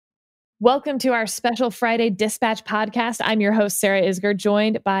Welcome to our special Friday Dispatch podcast. I'm your host, Sarah Isger,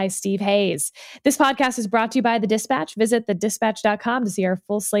 joined by Steve Hayes. This podcast is brought to you by The Dispatch. Visit thedispatch.com to see our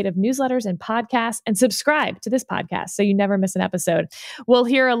full slate of newsletters and podcasts, and subscribe to this podcast so you never miss an episode. We'll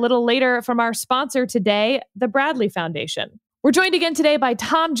hear a little later from our sponsor today, the Bradley Foundation. We're joined again today by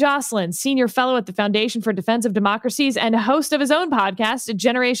Tom Joslin, Senior Fellow at the Foundation for Defense of Democracies and host of his own podcast,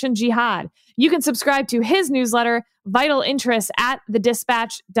 Generation Jihad. You can subscribe to his newsletter, Vital Interests, at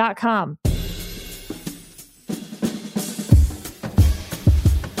thedispatch.com.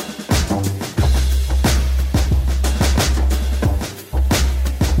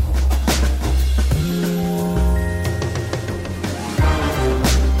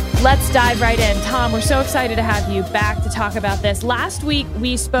 Let's dive right in. Tom, we're so excited to have you back to talk about this. Last week,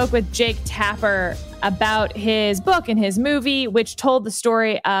 we spoke with Jake Tapper about his book and his movie, which told the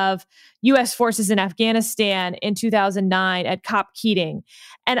story of U.S. forces in Afghanistan in 2009 at Cop Keating.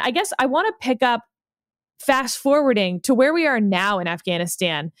 And I guess I want to pick up fast forwarding to where we are now in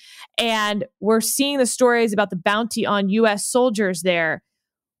Afghanistan. And we're seeing the stories about the bounty on U.S. soldiers there.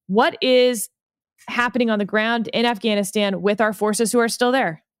 What is happening on the ground in Afghanistan with our forces who are still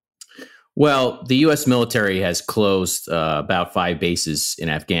there? Well, the U.S. military has closed about 5 bases in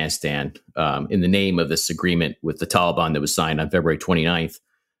Afghanistan in the name of this agreement with the Taliban that was signed on February 29th.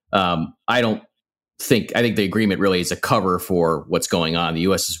 I think the agreement really is a cover for what's going on. The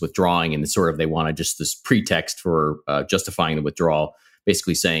U.S. is withdrawing, and they want just this pretext for justifying the withdrawal,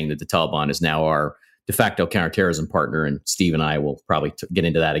 basically saying that the Taliban is now our de facto counterterrorism partner. And Steve and I will probably get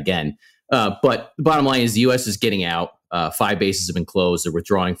into that again. But the bottom line is the U.S. is getting out. 5 bases have been closed. They're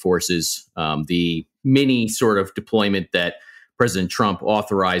withdrawing forces. The mini sort of deployment that President Trump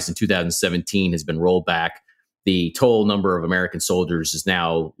authorized in 2017 has been rolled back. The total number of American soldiers is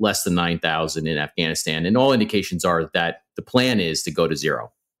now less than 9,000 in Afghanistan. And all indications are that the plan is to go to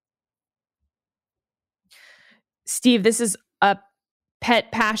zero. Steve, this is a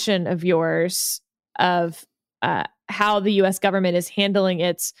pet passion of yours of how the U.S. government is handling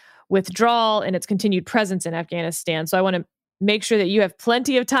its withdrawal and its continued presence in Afghanistan. So I want to make sure that you have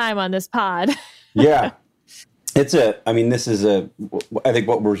plenty of time on this pod. Yeah. I think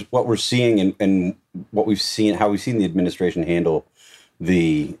what we're seeing and what we've seen, how we've seen the administration handle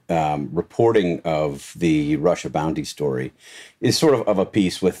the reporting of the Russia bounty story is sort of a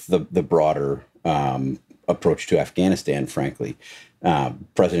piece with the broader approach to Afghanistan, frankly.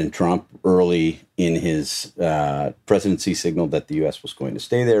 President Trump, early in his presidency, signaled that the U.S. was going to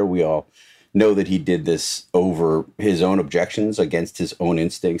stay there. We all know that he did this over his own objections, against his own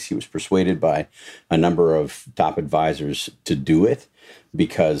instincts. He was persuaded by a number of top advisors to do it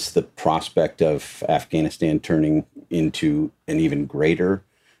because the prospect of Afghanistan turning into an even greater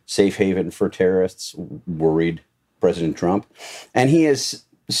safe haven for terrorists worried President Trump. And he has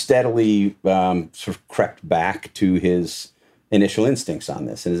steadily sort of crept back to his initial instincts on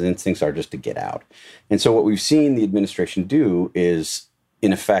this, and his instincts are just to get out. And so what we've seen the administration do is,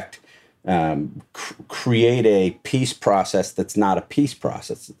 in effect, create a peace process that's not a peace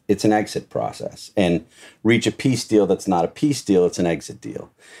process. It's an exit process, and reach a peace deal that's not a peace deal. It's an exit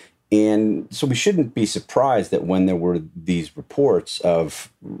deal. And so we shouldn't be surprised that when there were these reports of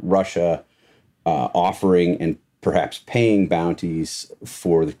Russia offering and perhaps paying bounties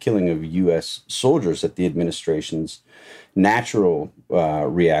for the killing of U.S. soldiers, that the administration's natural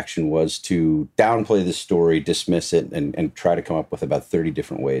reaction was to downplay the story, dismiss it, and try to come up with about 30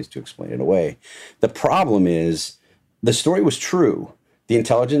 different ways to explain it away. The problem is the story was true. The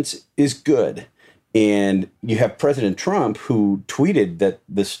intelligence is good. And you have President Trump, who tweeted that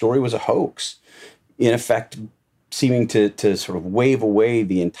the story was a hoax, in effect seeming to sort of wave away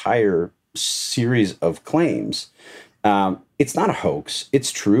the entire series of claims. It's not a hoax.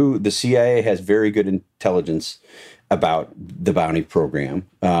 It's true. The CIA has very good intelligence about the bounty program.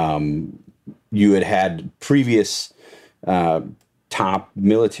 You had previous top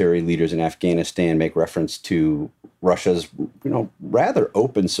military leaders in Afghanistan make reference to Russia's, rather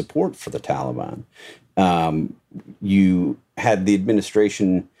open support for the Taliban. You had the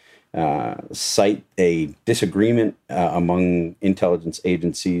administration cite a disagreement among intelligence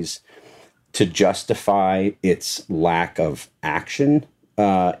agencies to justify its lack of action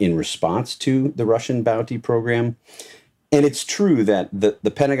in response to the Russian bounty program. And it's true that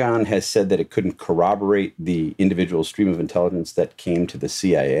the Pentagon has said that it couldn't corroborate the individual stream of intelligence that came to the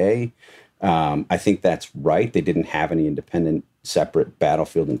CIA. I think that's right. They didn't have any independent, separate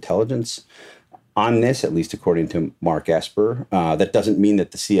battlefield intelligence on this, at least according to Mark Esper. That doesn't mean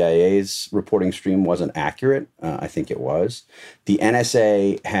that the CIA's reporting stream wasn't accurate. I think it was. The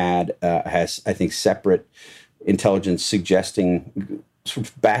NSA has, I think, separate intelligence suggesting sort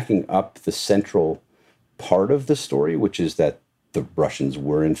of backing up the central part of the story, which is that the Russians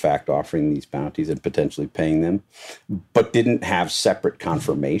were in fact offering these bounties and potentially paying them, but didn't have separate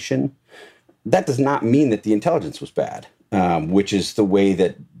confirmation. That does not mean that the intelligence was bad, which is the way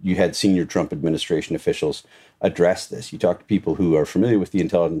that you had senior Trump administration officials address this. You talk to people who are familiar with the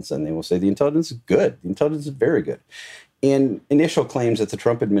intelligence, and they will say the intelligence is good. The intelligence is very good. And initial claims that the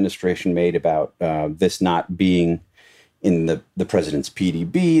Trump administration made about this not being in the president's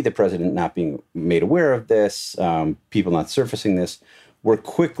PDB, the president not being made aware of this, people not surfacing this, were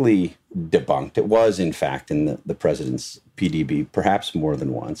quickly debunked. It was, in fact, in the president's PDB, perhaps more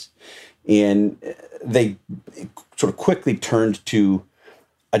than once. And they sort of quickly turned to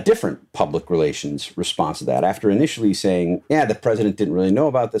a different public relations response to that. After initially saying, yeah, the president didn't really know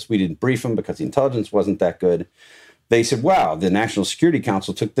about this, we didn't brief him because the intelligence wasn't that good. They said, wow, the National Security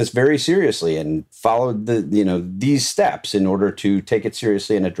Council took this very seriously and followed these steps in order to take it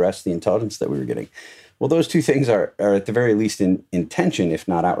seriously and address the intelligence that we were getting. Well, those two things are at the very least in tension, if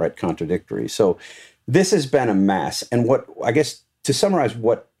not outright contradictory. So this has been a mess. And what, I guess, to summarize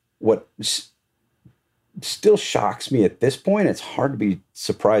what still shocks me at this point, it's hard to be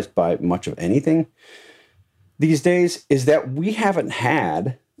surprised by much of anything these days, is that we haven't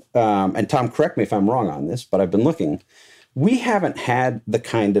had, and Tom, correct me if I'm wrong on this, but I've been looking, we haven't had the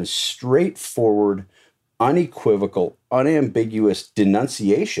kind of straightforward, unequivocal, unambiguous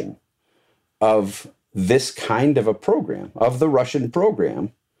denunciation of this kind of a program, of the Russian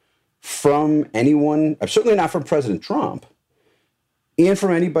program, from anyone, certainly not from President Trump, and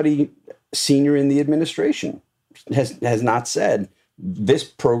from anybody senior in the administration. Has not said this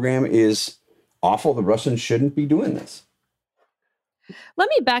program is awful, the Russians shouldn't be doing this. Let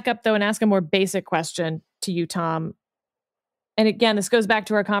me back up, though, and ask a more basic question to you, Tom. And again, this goes back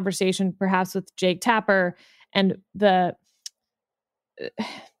to our conversation perhaps with Jake Tapper and the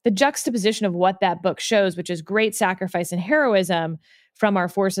juxtaposition of what that book shows, which is great sacrifice and heroism from our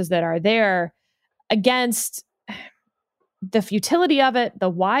forces that are there, against the futility of it, the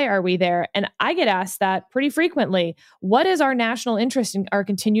why are we there? And I get asked that pretty frequently. What is our national interest in our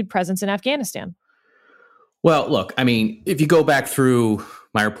continued presence in Afghanistan? Well, look, I mean, if you go back through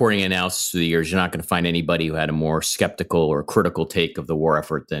my reporting analysis through the years, you're not going to find anybody who had a more skeptical or critical take of the war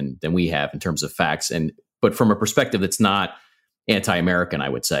effort than we have in terms of facts. But from a perspective that's not anti-American, I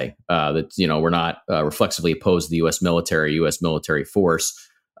would say that, we're not reflexively opposed to the U.S. military force.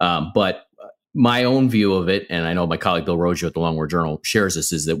 But my own view of it, and I know my colleague Bill Roggio at the Long War Journal shares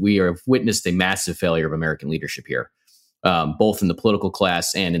this, is that we have witnessed a massive failure of American leadership here, both in the political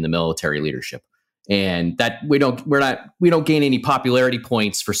class and in the military leadership. And that we don't gain any popularity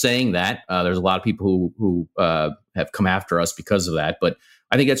points for saying that. There's a lot of people who have come after us because of that, but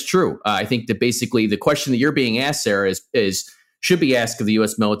I think that's true. I think that basically the question that you're being asked, Sarah, is should be asked of the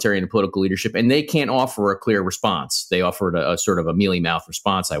U.S. military and the political leadership, and they can't offer a clear response. They offered a sort of a mealy-mouthed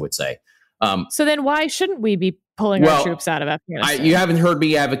response, I would say. So then why shouldn't we be pulling our troops out of Afghanistan? You haven't heard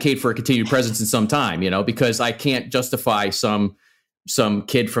me advocate for a continued presence in some time, because I can't justify some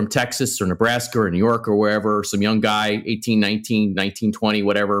kid from Texas or Nebraska or New York or wherever, some young guy, 18, 19, 19, 20,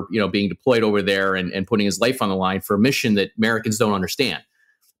 whatever, being deployed over there and putting his life on the line for a mission that Americans don't understand.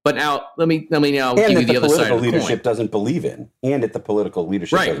 But now let me now give you the other side of the coin. And that the political leadership doesn't believe in, and that the political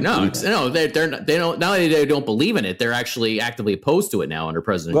leadership right? No, they don't. Not only they don't believe in it, they're actually actively opposed to it now under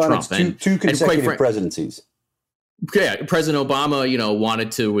President Trump. It's two consecutive presidencies. Yeah, President Obama,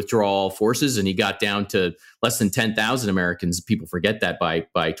 wanted to withdraw all forces, and he got down to less than 10,000 Americans. People forget that by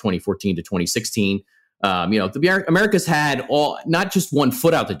 2014 to 2016. America's had not just one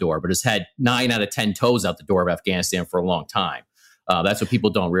foot out the door, but has had 9 out of 10 toes out the door of Afghanistan for a long time. That's what people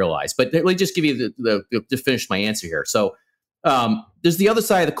don't realize. But let me just give you to finish my answer here. So there's the other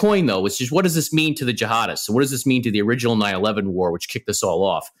side of the coin, though, which is what does this mean to the jihadists? So what does this mean to the original 9/11 war, which kicked this all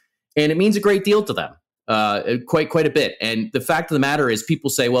off? And it means a great deal to them, quite a bit. And the fact of the matter is people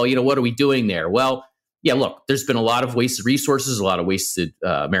say, well, what are we doing there? Well, yeah, look, there's been a lot of wasted resources, a lot of wasted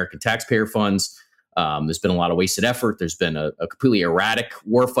American taxpayer funds. There's been a lot of wasted effort. There's been a completely erratic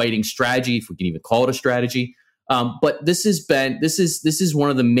warfighting strategy, if we can even call it a strategy. But this is one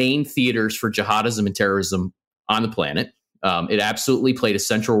of the main theaters for jihadism and terrorism on the planet. It absolutely played a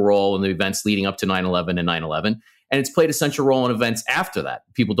central role in the events leading up to 9/11 and 9/11, and it's played a central role in events after that.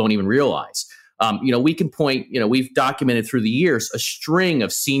 People don't even realize. We can point. We've documented through the years a string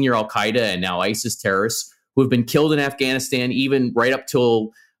of senior Al Qaeda and now ISIS terrorists who have been killed in Afghanistan, even right up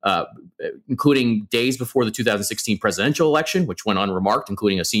till, including days before the 2016 presidential election, which went unremarked,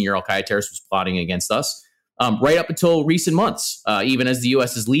 including a senior Al Qaeda terrorist was plotting against us. Right up until recent months, even as the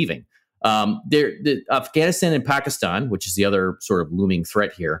U.S. is leaving. Afghanistan and Pakistan, which is the other sort of looming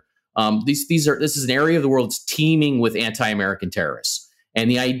threat here. This is an area of the world that's teeming with anti-American terrorists. And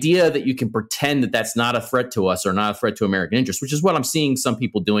the idea that you can pretend that that's not a threat to us or not a threat to American interests, which is what I'm seeing some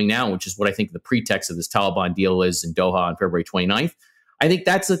people doing now, which is what I think the pretext of this Taliban deal is in Doha on February 29th. I think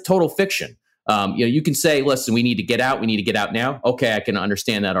that's a total fiction. You can say, listen, we need to get out. We need to get out now. Okay, I can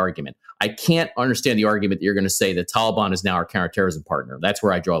understand that argument. I can't understand the argument that you're going to say that Taliban is now our counterterrorism partner. That's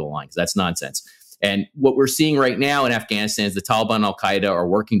where I draw the line, because that's nonsense. And what we're seeing right now in Afghanistan is the Taliban and Al-Qaeda are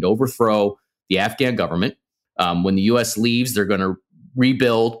working to overthrow the Afghan government. When the U.S. leaves, they're going to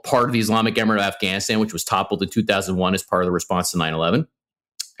rebuild part of the Islamic Emirate of Afghanistan, which was toppled in 2001 as part of the response to 9/11.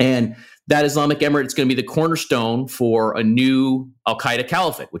 And that Islamic Emirate is going to be the cornerstone for a new Al-Qaeda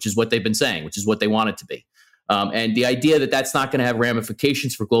caliphate, which is what they've been saying, which is what they want it to be. And the idea that that's not going to have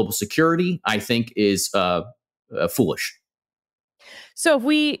ramifications for global security, I think, is foolish. So if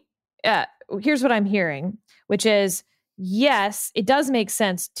we, here's what I'm hearing, which is, yes, it does make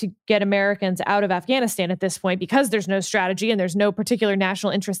sense to get Americans out of Afghanistan at this point because there's no strategy and there's no particular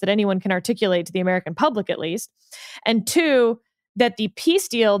national interest that anyone can articulate to the American public, at least. And two, that the peace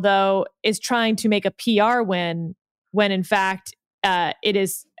deal, though, is trying to make a PR win when, in fact, it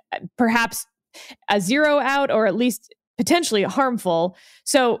is perhaps a zero out or at least potentially harmful.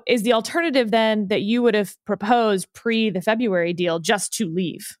 So is the alternative then that you would have proposed pre the February deal just to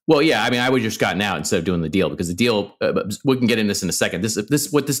leave? Well, yeah, I mean, I would have just gotten out instead of doing the deal, because the deal, we can get into this in a second.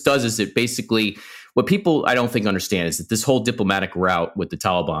 What this does is it basically, what people I don't think understand is that this whole diplomatic route with the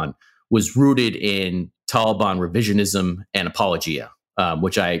Taliban was rooted in Taliban revisionism and apologia,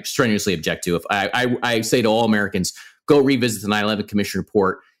 which I strenuously object to. If I say to all Americans, go revisit the 9/11 Commission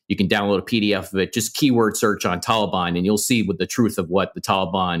report. You can download a PDF of it. Just keyword search on Taliban, and you'll see what the truth of what the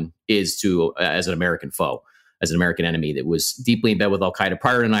Taliban is to as an American foe, as an American enemy that was deeply embedded with Al-Qaeda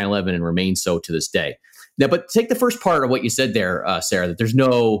prior to 9/11 and remains so to this day. Now, but take the first part of what you said there, Sarah, that there's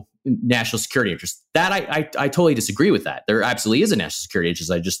no national security interest. That I totally disagree with that. There absolutely is a national security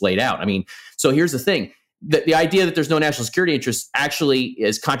interest I just laid out. I mean, so here's the thing. The idea that there's no national security interest actually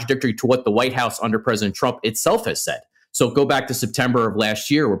is contradictory to what the White House under President Trump itself has said. So go back to September of last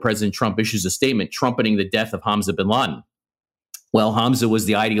year, where President Trump issues a statement trumpeting the death of Hamza bin Laden. Well, Hamza was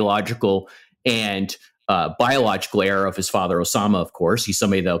the ideological and biological heir of his father, Osama, of course. He's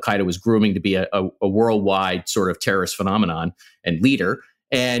somebody that Al-Qaeda was grooming to be a worldwide sort of terrorist phenomenon and leader.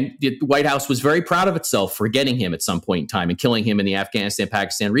 And the White House was very proud of itself for getting him at some point in time and killing him in the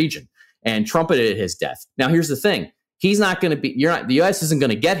Afghanistan-Pakistan region and trumpeted his death. Now, here's the thing. He's not going to be, the U.S. isn't going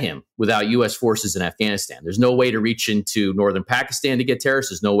to get him without U.S. forces in Afghanistan. There's no way to reach into northern Pakistan to get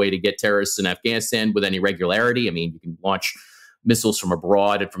terrorists. There's no way to get terrorists in Afghanistan with any regularity. I mean, you can launch missiles from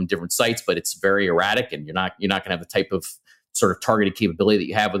abroad and from different sites, but it's very erratic, and you're not going to have the type of sort of targeted capability that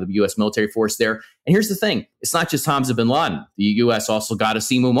you have with the U.S. military force there. And here's the thing. It's not just Hamza bin Laden. The U.S. also got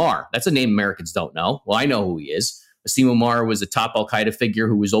Asim Umar. That's a name Americans don't know. Well, I know who he is. Asim Umar was a top Al-Qaeda figure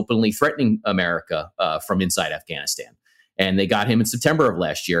who was openly threatening America from inside Afghanistan. And they got him in September of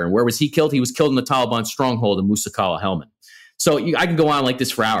last year. And where was he killed? He was killed in the Taliban stronghold in Musa Kala Helmand. So I can go on like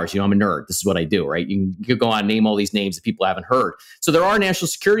this for hours. I'm a nerd. This is what I do, right? You can go on and name all these names that people haven't heard. So there are national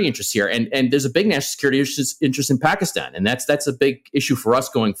security interests here. And there's a big national security interest in Pakistan. And that's a big issue for us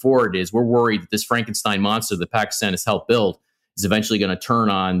going forward. Is we're worried that this Frankenstein monster that Pakistan has helped build is eventually going to turn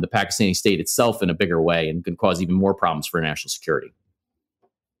on the Pakistani state itself in a bigger way and can cause even more problems for national security.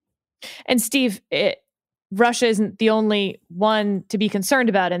 And Steve, Russia isn't the only one to be concerned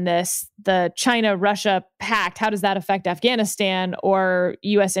about in this. The China-Russia pact, how does that affect Afghanistan or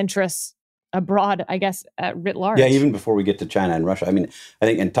U.S. interests abroad, I guess, writ large? Yeah, even before we get to China and Russia. I mean, I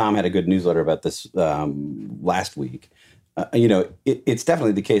think, and Tom had a good newsletter about this last week. It's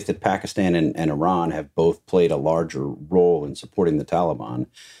definitely the case that Pakistan and Iran have both played a larger role in supporting the Taliban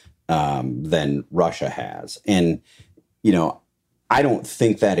than Russia has. And, I don't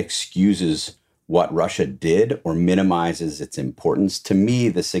think that excuses what Russia did or minimizes its importance. To me,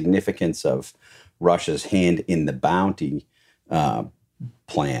 the significance of Russia's hand in the bounty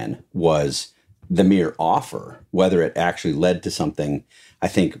plan was the mere offer. Whether it actually led to something, I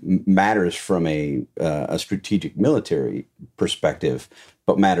think, matters from a strategic military perspective,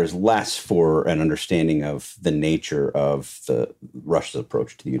 but matters less for an understanding of the nature of Russia's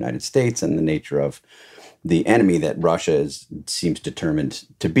approach to the United States and the nature of the enemy that Russia seems determined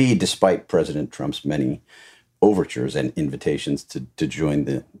to be, despite President Trump's many overtures and invitations to join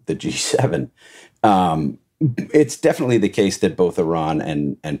the G7. It's definitely the case that both Iran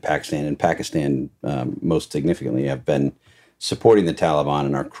and Pakistan most significantly have been supporting the Taliban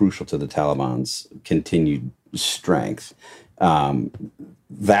and are crucial to the Taliban's continued strength.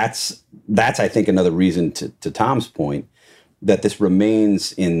 that's I think another reason to Tom's point that this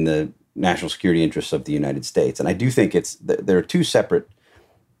remains in the national security interests of the United States. And I do think there are two separate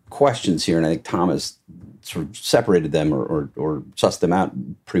questions here, and I think Tom has sort of separated them or sussed them out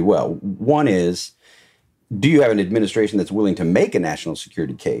pretty well. One is, do you have an administration that's willing to make a national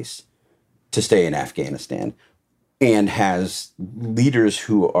security case to stay in Afghanistan and has leaders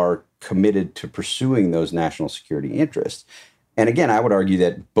who are committed to pursuing those national security interests? And again, I would argue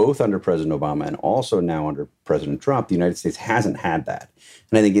that both under President Obama and also now under President Trump, the United States hasn't had that.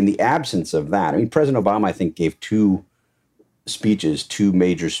 And I think in the absence of that, I mean, President Obama, I think, gave two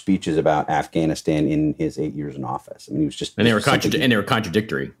major speeches about Afghanistan in his 8 years in office. I mean, he was just... And they were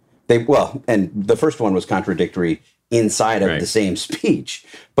contradictory. And the first one was contradictory inside of the same speech,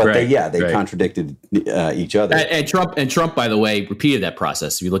 but they contradicted each other. And Trump, by the way, repeated that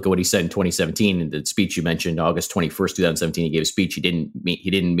process. If you look at what he said in 2017, in the speech you mentioned, August 21st, 2017, he gave a speech. He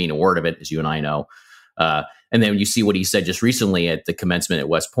didn't mean a word of it, as you and I know. And then you see what he said just recently at the commencement at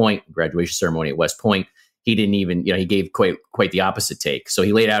West Point, graduation ceremony at West Point. He didn't even, he gave quite the opposite take. So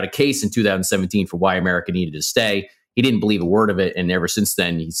he laid out a case in 2017 for why America needed to stay. He didn't believe a word of it. And ever since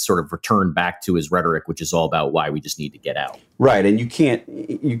then, he's sort of returned back to his rhetoric, which is all about why we just need to get out. Right. And you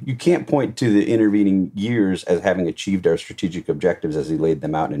can't point to the intervening years as having achieved our strategic objectives as he laid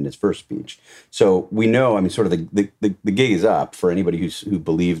them out in his first speech. So we know, I mean, sort of the gig is up for anybody who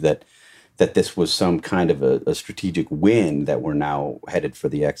believed that this was some kind of a strategic win, that we're now headed for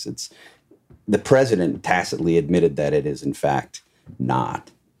the exits. The president tacitly admitted that it is, in fact,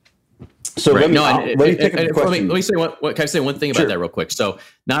 not. So let me pick up the question. Let me say can I say one thing about that real quick? So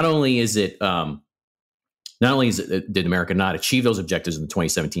not only did America not achieve those objectives in the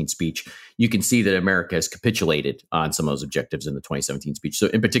 2017 speech, you can see that America has capitulated on some of those objectives in the 2017 speech. So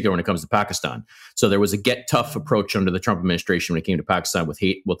in particular, when it comes to Pakistan, so there was a get tough approach under the Trump administration when it came to Pakistan with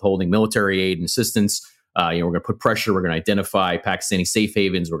withholding military aid and assistance. We're going to put pressure. We're going to identify Pakistani safe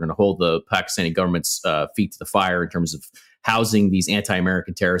havens. We're going to hold the Pakistani government's feet to the fire in terms of housing these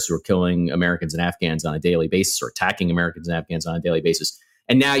anti-American terrorists who are killing Americans and Afghans on a daily basis, or attacking Americans and Afghans on a daily basis.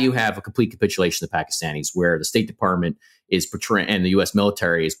 And now you have a complete capitulation of the Pakistanis, where the State Department is portraying, and the U.S.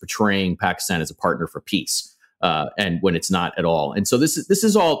 military is portraying Pakistan as a partner for peace, and when it's not at all. And so this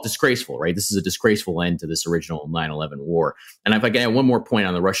is all disgraceful, right? This is a disgraceful end to this original 9/11 war. And if I can add one more point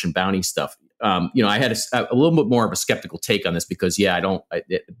on the Russian bounty stuff, I had a little bit more of a skeptical take on this because,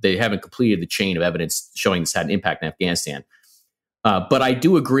 they haven't completed the chain of evidence showing this had an impact in Afghanistan. But I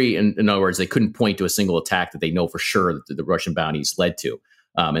do agree, in other words, they couldn't point to a single attack that they know for sure that the Russian bounties led to.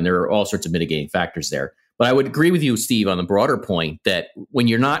 And there are all sorts of mitigating factors there. But I would agree with you, Steve, on the broader point that when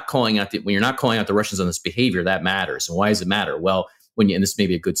you're not calling out the Russians on this behavior, that matters. And why does it matter? Well, and this may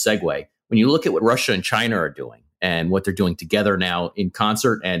be a good segue, when you look at what Russia and China are doing and what they're doing together now in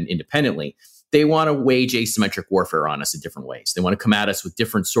concert and independently, they want to wage asymmetric warfare on us in different ways. They want to come at us with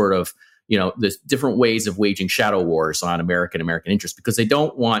different sort of, there's different ways of waging shadow wars on American interests, because they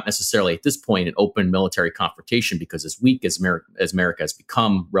don't want necessarily at this point an open military confrontation, because as weak as America has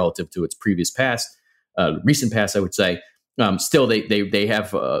become relative to its previous past, recent past, I would say, still they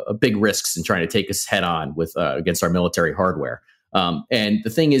have big risks in trying to take us head on with against our military hardware. And the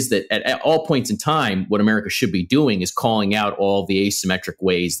thing is that at all points in time, what America should be doing is calling out all the asymmetric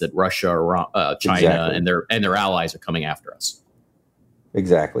ways that Russia or China and their allies are coming after us.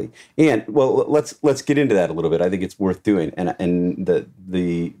 Exactly. And well, let's get into that a little bit. I think it's worth doing. And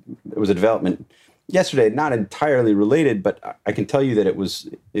there was a development yesterday, not entirely related, but I can tell you that it was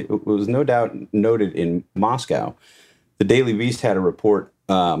no doubt noted in Moscow. The Daily Beast had a report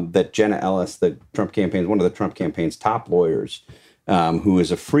that Jenna Ellis, one of the Trump campaign's top lawyers, who is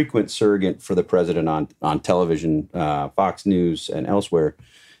a frequent surrogate for the president on television, Fox News and elsewhere,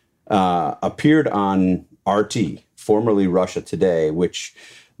 appeared on RT, formerly Russia Today, which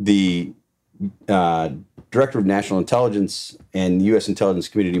the Director of National Intelligence and the U.S. intelligence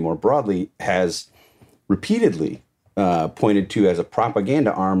community more broadly has repeatedly pointed to as a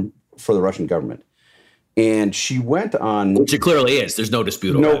propaganda arm for the Russian government. And she went on, which it clearly is. There's no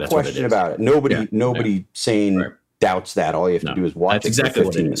dispute about it. No question about it. Nobody saying doubts that. All you have to do is watch. That's exactly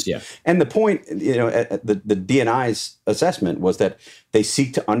what it is. Yeah. And the point, the DNI's assessment was that they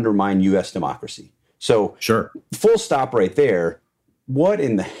seek to undermine U.S. democracy. So, sure. Full stop right there. What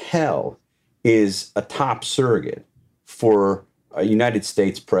in the hell is a top surrogate for a United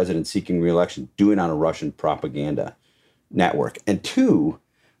States president seeking re-election doing on a Russian propaganda network? And two,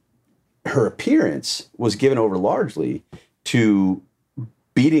 her appearance was given over largely to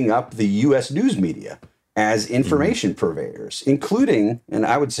beating up the U.S. news media as information purveyors, including, and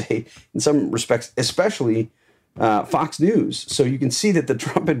I would say in some respects, especially Fox News. So you can see that the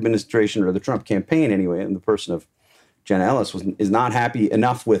Trump administration, or the Trump campaign anyway, in the person of Jenna Ellis, is not happy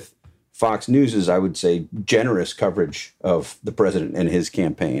enough with Fox News's, I would say, generous coverage of the president and his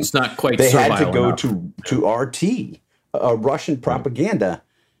campaign. It's not quite. They had to go enough. to RT, a Russian propaganda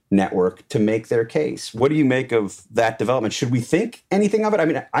network, to make their case. What do you make of that development? Should we think anything of it? I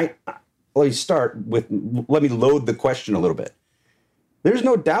mean, let me load the question a little bit. There's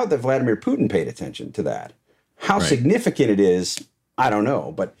no doubt that Vladimir Putin paid attention to that. How significant it is, I don't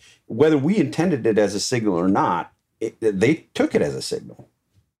know. But whether we intended it as a signal or not, they took it as a signal.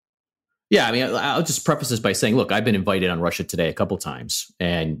 Yeah, I mean, I'll just preface this by saying, look, I've been invited on Russia Today a couple times,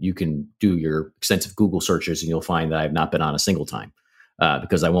 and you can do your extensive Google searches, and you'll find that I've not been on a single time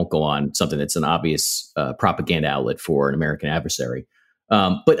because I won't go on something that's an obvious propaganda outlet for an American adversary.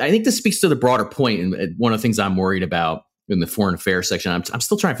 But I think this speaks to the broader point, and one of the things I'm worried about in the foreign affairs section. I'm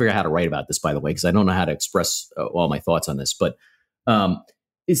still trying to figure out how to write about this, by the way, because I don't know how to express all my thoughts on this. But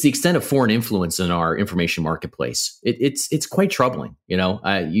it's the extent of foreign influence in our information marketplace. It's quite troubling. You know,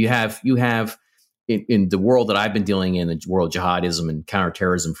 you have in the world that I've been dealing in, the world of jihadism and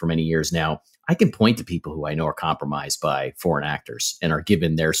counterterrorism for many years now. I can point to people who I know are compromised by foreign actors and are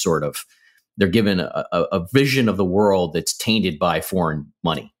given they're given a vision of the world that's tainted by foreign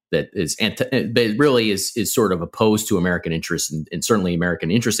money. That really is sort of opposed to American interests and certainly American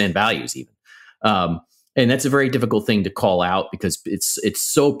interests and values even. And that's a very difficult thing to call out because it's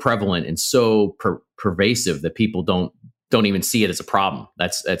so prevalent and so pervasive that people don't even see it as a problem.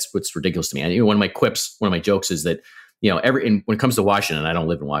 That's what's ridiculous to me. And one of my jokes is that, you know, when it comes to Washington, I don't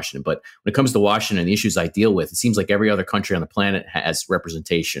live in Washington, but when it comes to Washington, the issues I deal with, it seems like every other country on the planet has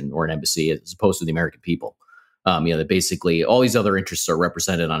representation or an embassy as opposed to the American people. That basically all these other interests are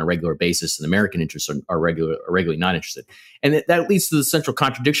represented on a regular basis, and American interests are regularly not interested. And that leads to the central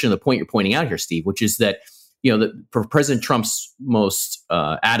contradiction of the point you're pointing out here, Steve, which is that, you know, for President Trump's most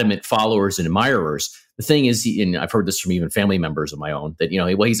adamant followers and admirers, the thing is, and I've heard this from even family members of my own, that, you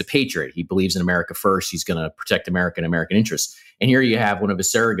know, well, he's a patriot. He believes in America first. He's going to protect America and American interests. And here you have one of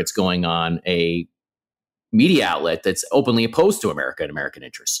his surrogates going on a media outlet that's openly opposed to America and American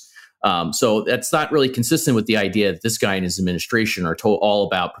interests. So that's not really consistent with the idea that this guy and his administration are all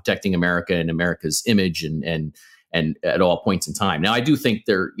about protecting America and America's image and at all points in time. Now, I do think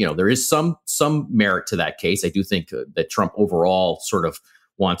there is some merit to that case. I do think that Trump overall sort of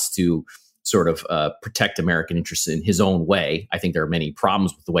wants to sort of protect American interests in his own way. I think there are many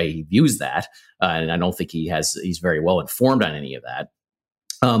problems with the way he views that, and I don't think he's very well informed on any of that.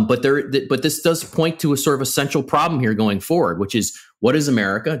 But this does point to a sort of a central problem here going forward, which is, what is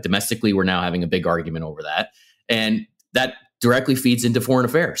America? Domestically, we're now having a big argument over that. And that directly feeds into foreign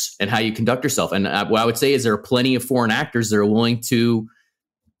affairs and how you conduct yourself. And what I would say is there are plenty of foreign actors that are willing to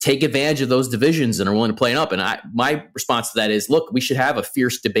take advantage of those divisions and are willing to play it up. And my response to that is, look, we should have a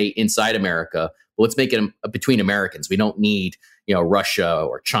fierce debate inside America, but let's make it between Americans. We don't need, you know, Russia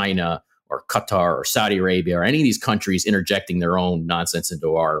or China or Qatar or Saudi Arabia or any of these countries interjecting their own nonsense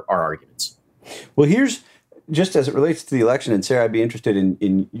into our arguments. Well, here's, just as it relates to the election, and Sarah, I'd be interested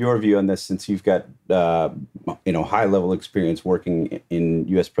in your view on this, since you've got high level experience working in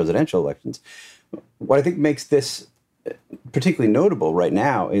U.S. presidential elections. What I think makes this particularly notable right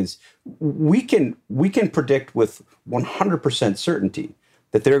now is we can predict with 100% certainty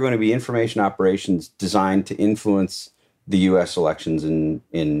that there are going to be information operations designed to influence the U.S. elections in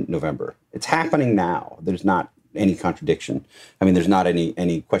November. It's happening now. There's not any contradiction. I mean, there's not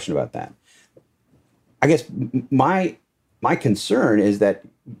any question about that. I guess my concern is that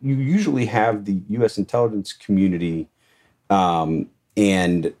you usually have the U.S. intelligence community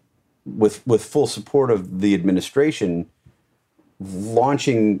and with full support of the administration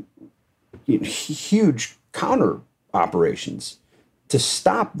launching huge counter operations to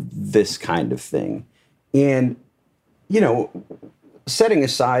stop this kind of thing. And, you know, setting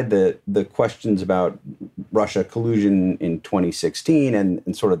aside the questions about Russia collusion in 2016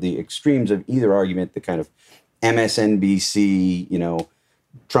 and sort of the extremes of either argument, the kind of MSNBC, you know,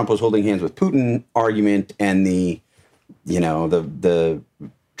 Trump was holding hands with Putin argument, and the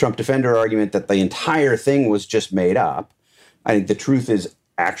Trump defender argument that the entire thing was just made up. I think the truth is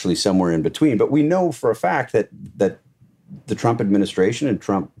actually somewhere in between. But we know for a fact that the Trump administration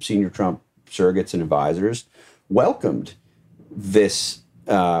and senior Trump surrogates and advisors welcomed this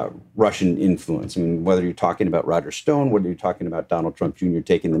Russian influence. I mean, whether you're talking about Roger Stone, whether you're talking about Donald Trump Jr.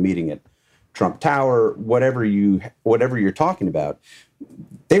 taking the meeting at Trump Tower, whatever you're talking about,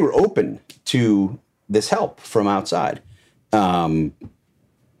 they were open to this help from outside.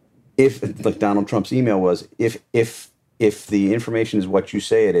 If, like Donald Trump's email was, if the information is what you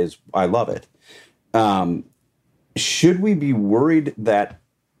say it is, I love it. Should we be worried that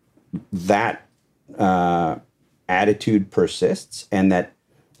that attitude persists and that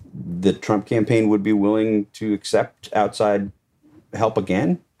the Trump campaign would be willing to accept outside help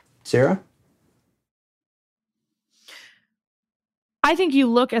again? Sarah? I think you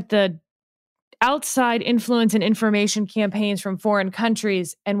look at the outside influence and information campaigns from foreign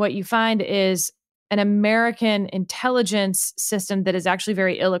countries, and what you find is an American intelligence system that is actually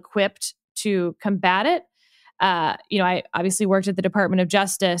very ill-equipped to combat it. I obviously worked at the Department of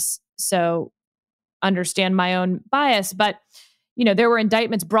Justice, so understand my own bias, but there were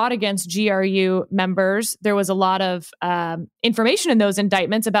indictments brought against GRU members. There was a lot of information in those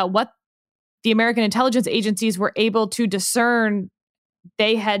indictments about what the American intelligence agencies were able to discern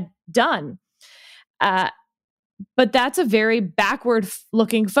they had done. But that's a very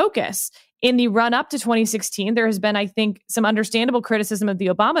backward-looking focus. In the run-up to 2016, there has been, I think, some understandable criticism of the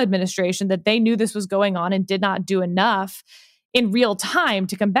Obama administration that they knew this was going on and did not do enough in real time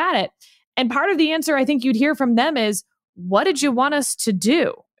to combat it. And part of the answer I think you'd hear from them is, what did you want us to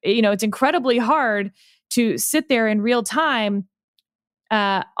do? It's incredibly hard to sit there in real time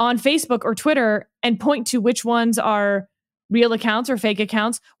on Facebook or Twitter and point to which ones are real accounts or fake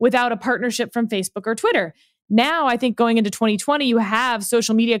accounts without a partnership from Facebook or Twitter. Now, I think going into 2020, you have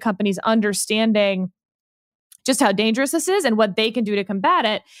social media companies understanding just how dangerous this is and what they can do to combat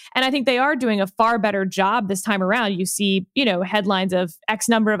it. And I think they are doing a far better job this time around. You see, headlines of X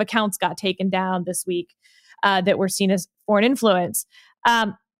number of accounts got taken down this week that were seen as foreign influence.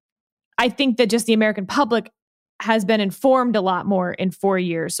 I think that just the American public has been informed a lot more in 4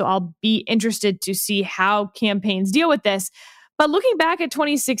 years. So I'll be interested to see how campaigns deal with this. But looking back at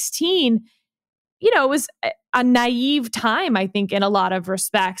 2016, it was a naive time, I think, in a lot of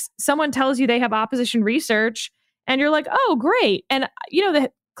respects. Someone tells you they have opposition research and you're like, oh, great. And,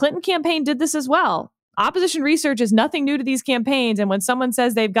 the Clinton campaign did this as well. Opposition research is nothing new to these campaigns. And when someone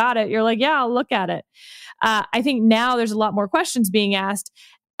says they've got it, you're like, yeah, I'll look at it. I think now there's a lot more questions being asked.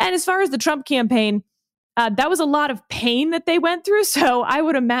 And as far as the Trump campaign, that was a lot of pain that they went through. So I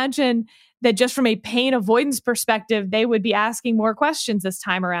would imagine that just from a pain avoidance perspective, they would be asking more questions this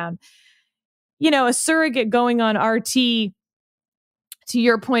time around. A surrogate going on RT, to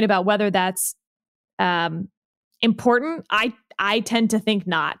your point about whether that's important, I tend to think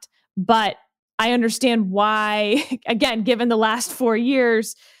not. But I understand why, again, given the last 4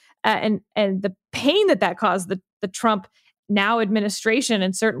 years and the pain that caused the Trump now administration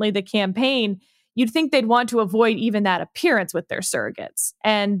and certainly the campaign, you'd think they'd want to avoid even that appearance with their surrogates.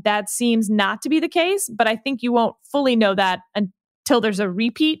 And that seems not to be the case, but I think you won't fully know that until there's a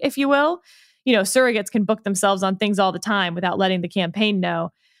repeat, if you will. Surrogates can book themselves on things all the time without letting the campaign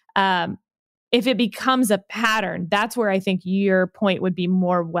know. If it becomes a pattern, that's where I think your point would be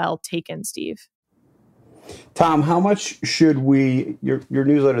more well taken, Steve. Tom, how much should your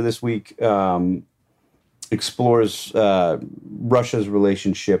newsletter this week explores Russia's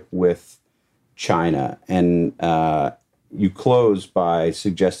relationship with China, and you close by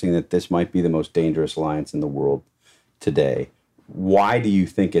suggesting that this might be the most dangerous alliance in the world today. Why do you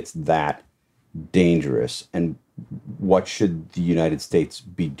think it's that dangerous, and what should the United States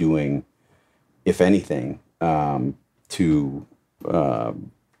be doing, if anything, to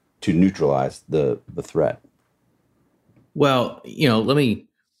neutralize the threat? Well, let me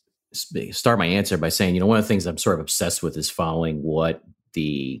start my answer by saying, one of the things I'm sort of obsessed with is following what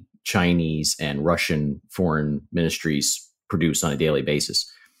the Chinese and Russian foreign ministries produce on a daily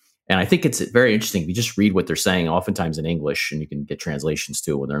basis. And I think it's very interesting. If you just read what they're saying, oftentimes in English, and you can get translations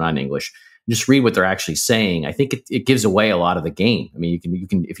too when they're not in English, just read what they're actually saying. I think it gives away a lot of the game. I mean, you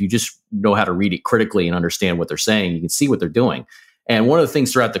can if you just know how to read it critically and understand what they're saying, you can see what they're doing. And one of the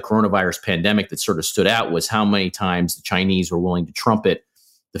things throughout the coronavirus pandemic that sort of stood out was how many times the Chinese were willing to trumpet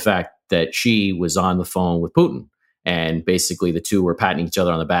the fact that Xi was on the phone with Putin. And basically the two were patting each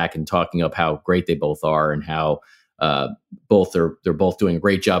other on the back and talking up how great they both are and how they're both doing a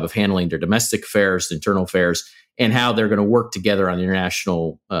great job of handling their domestic affairs, internal affairs, and how they're going to work together on the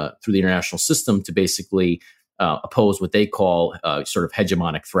international through the international system to basically oppose what they call sort of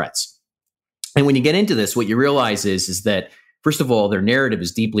hegemonic threats. And when you get into this, what you realize is that, first of all, their narrative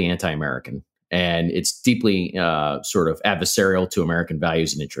is deeply anti-American, and it's deeply sort of adversarial to American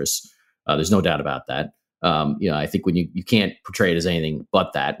values and interests. There's no doubt about that. I think when you can't portray it as anything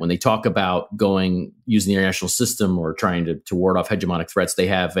but that. When they talk about using the international system or trying to ward off hegemonic threats, they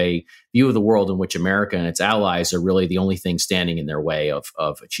have a view of the world in which America and its allies are really the only thing standing in their way of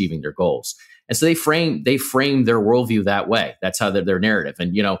achieving their goals. And so they frame their worldview that way. That's how their narrative.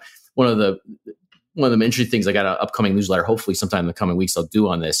 And one of the interesting things, I got an upcoming newsletter, hopefully sometime in the coming weeks I'll do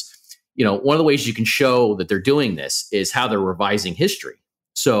on this, one of the ways you can show that they're doing this is how they're revising history.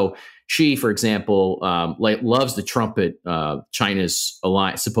 So Xi, for example, loves to trumpet China's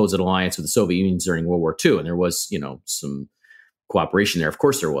supposed alliance with the Soviet Union during World War II. And there was, some cooperation there. Of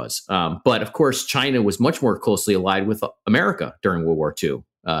course there was. But of course, China was much more closely allied with America during World War II,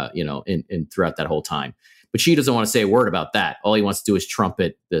 and throughout that whole time. But Xi doesn't want to say a word about that. All he wants to do is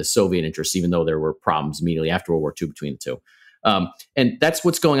trumpet the Soviet interests, even though there were problems immediately after World War II between the two. And that's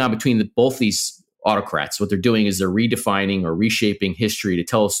what's going on between both these autocrats. What they're doing is they're redefining or reshaping history to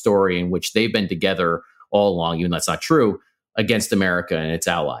tell a story in which they've been together all along, even though that's not true, against America and its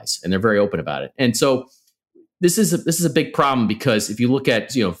allies. And they're very open about it. And so this is a big problem, because if you look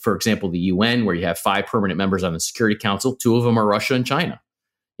at, for example, the UN, where you have 5 permanent members on the Security Council, 2 of them are Russia and China,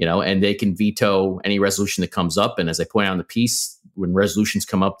 and they can veto any resolution that comes up. And as I point out in the piece, when resolutions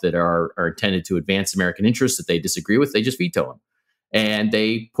come up that are intended to advance American interests that they disagree with, they just veto them. And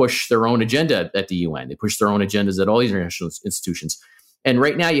they push their own agenda at the UN. They push their own agendas at all these international institutions. And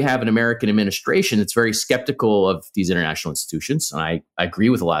right now you have an American administration that's very skeptical of these international institutions. And I agree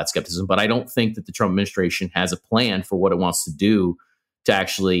with a lot of skepticism, but I don't think that the Trump administration has a plan for what it wants to do to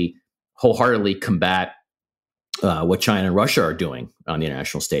actually wholeheartedly combat what China and Russia are doing on the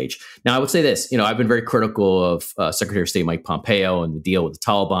international stage. Now, I would say this, I've been very critical of Secretary of State Mike Pompeo and the deal with the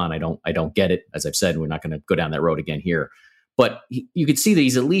Taliban. I don't get it. As I've said, we're not going to go down that road again here. But you could see that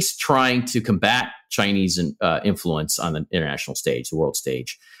he's at least trying to combat Chinese influence on the international stage, the world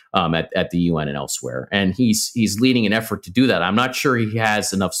stage, at the UN and elsewhere. And he's leading an effort to do that. I'm not sure he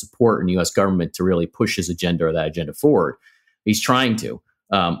has enough support in the U.S. government to really push his agenda or that agenda forward. He's trying to.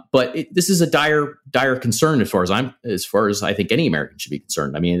 But this is a dire concern as far as I think any American should be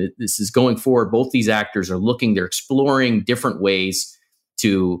concerned. I mean, this is going forward. Both these actors are they're exploring different ways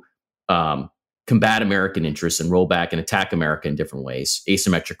to combat American interests and roll back and attack America in different ways,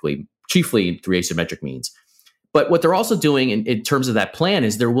 asymmetrically, chiefly through asymmetric means. But what they're also doing in terms of that plan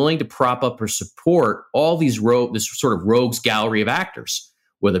is they're willing to prop up or support all this sort of rogues gallery of actors,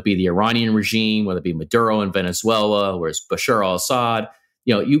 whether it be the Iranian regime, whether it be Maduro in Venezuela, or it's Bashar al-Assad.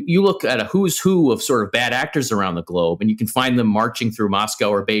 You look at a who's who of sort of bad actors around the globe, and you can find them marching through Moscow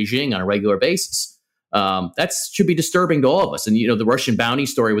or Beijing on a regular basis. That should be disturbing to all of us. And the Russian bounty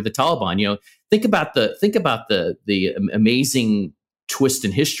story with the Taliban. Think about the amazing twist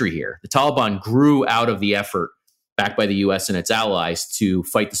in history here. The Taliban grew out of the effort backed by the U.S. and its allies to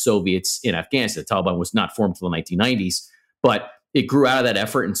fight the Soviets in Afghanistan. The Taliban was not formed until the 1990s, but it grew out of that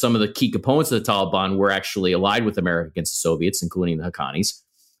effort. And some of the key components of the Taliban were actually allied with America against the Soviets, including the Haqqanis.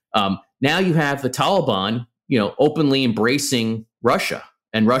 Now you have the Taliban, openly embracing Russia,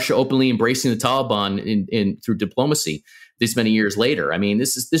 and Russia openly embracing the Taliban through diplomacy this many years later. I mean,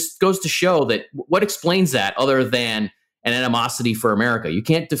 this goes to show that what explains that other than an animosity for America? You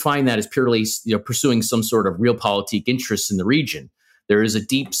can't define that as purely pursuing some sort of realpolitik interests in the region. There is a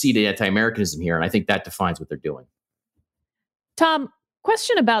deep-seated anti-Americanism here, and I think that defines what they're doing. Tom,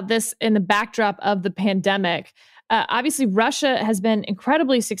 question about this in the backdrop of the pandemic. Obviously, Russia has been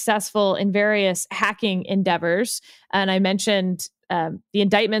incredibly successful in various hacking endeavors. And I mentioned the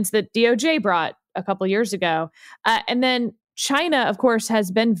indictments that DOJ brought a couple years ago. And then China, of course,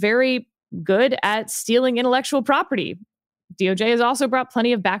 has been very good at stealing intellectual property. DOJ has also brought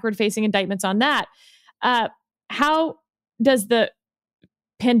plenty of backward-facing indictments on that. How does the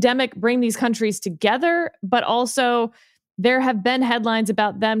pandemic bring these countries together? But also, there have been headlines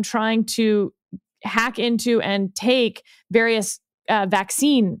about them trying to hack into and take various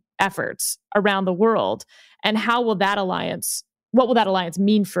vaccine efforts around the world. And what will that alliance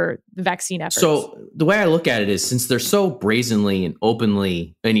mean for the vaccine efforts? So the way I look at it is, since they're so brazenly and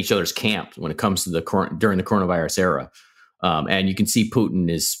openly in each other's camp when it comes to during the coronavirus era, and you can see Putin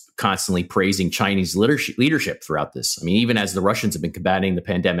is constantly praising Chinese leadership throughout this. I mean, even as the Russians have been combating the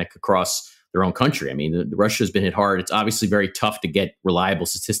pandemic across their own country. I mean, Russia has been hit hard. It's obviously very tough to get reliable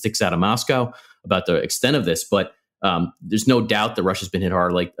statistics out of Moscow about the extent of this, but there's no doubt that Russia's been hit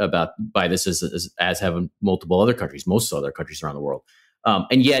hard by this as have multiple other countries, most other countries around the world.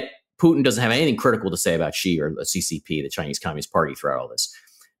 And yet Putin doesn't have anything critical to say about Xi or the CCP, the Chinese Communist Party, throughout all this.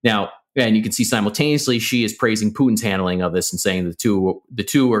 Now, and you can see simultaneously Xi is praising Putin's handling of this and saying the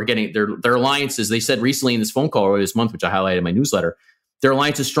two are getting their alliances. They said recently in this phone call earlier this month, which I highlighted in my newsletter, their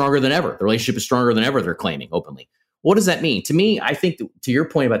alliance is stronger than ever. The relationship is stronger than ever, they're claiming openly. What does that mean? To me, I think to your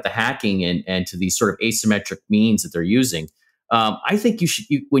point about the hacking and to these sort of asymmetric means that they're using, I think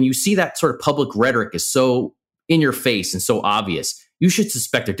when you see that sort of public rhetoric is so in your face and so obvious, you should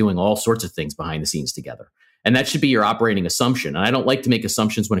suspect they're doing all sorts of things behind the scenes together. And that should be your operating assumption. And I don't like to make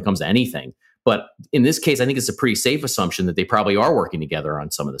assumptions when it comes to anything. But in this case, I think it's a pretty safe assumption that they probably are working together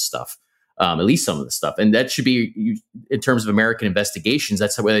on some of the stuff, at least some of the stuff. And that should be, in terms of American investigations,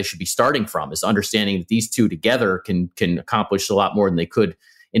 that's where they should be starting from, is understanding that these two together can accomplish a lot more than they could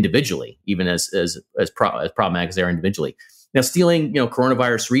individually, even as problematic as they are individually. Now, stealing,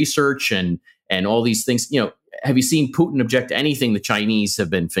 coronavirus research and all these things, have you seen Putin object to anything the Chinese have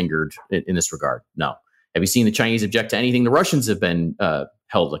been fingered in this regard? No. Have you seen the Chinese object to anything the Russians have been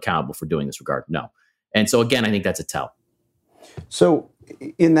held accountable for doing in this regard? No. And so, again, I think that's a tell. So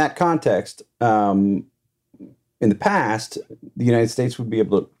in that context, in the past, the United States would be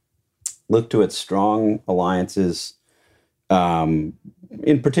able to look to its strong alliances,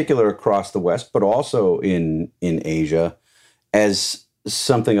 in particular across the West, but also in Asia, as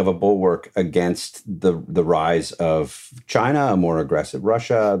something of a bulwark against the rise of China, a more aggressive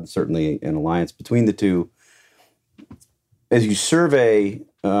Russia, certainly an alliance between the two. As you survey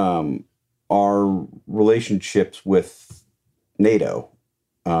our relationships with NATO,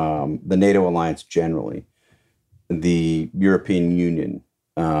 the NATO alliance generally, the European Union,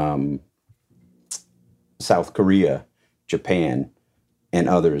 South Korea, Japan, and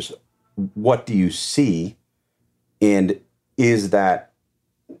others, what do you see? And is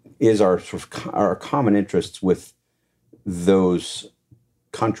our sort of our common interests with those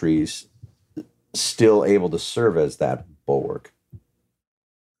countries still able to serve as that bulwark?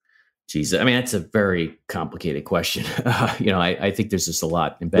 Geez, I mean, that's a very complicated question. I think there's just a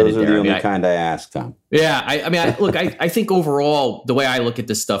lot embedded there. Those are the only kind I ask, Tom. Yeah, I think overall, the way I look at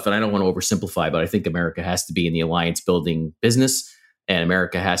this stuff, and I don't want to oversimplify, but I think America has to be in the alliance building business, and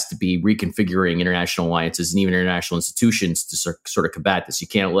America has to be reconfiguring international alliances and even international institutions to sort of combat this. You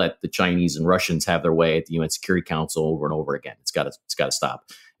can't let the Chinese and Russians have their way at the UN Security Council over and over again. It's got to stop.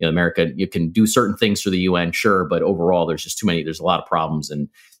 America, you can do certain things for the UN, sure, but overall, there's just too many. There's a lot of problems, and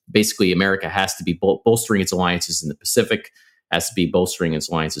basically, America has to be bolstering its alliances in the Pacific, has to be bolstering its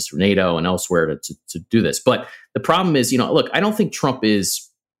alliances for NATO and elsewhere to do this. But the problem is, look, I don't think Trump is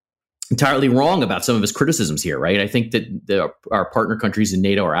entirely wrong about some of his criticisms here, right? I think that our partner countries in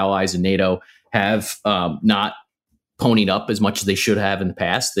NATO, our allies in NATO, have not ponied up as much as they should have in the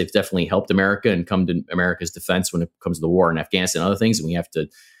past. They've definitely helped America and come to America's defense when it comes to the war in Afghanistan and other things, and we have to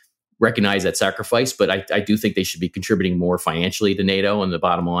recognize that sacrifice. But I do think they should be contributing more financially to NATO, and the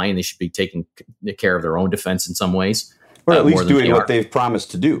bottom line, they should be taking care of their own defense in some ways. Or at least doing what they've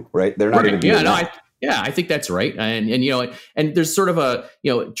promised to do, right? They're not going to do that. I think that's right. And there's sort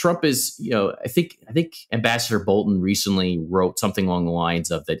of Trump is, I think Ambassador Bolton recently wrote something along the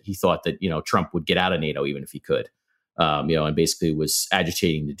lines of that he thought that, Trump would get out of NATO even if he could, and basically was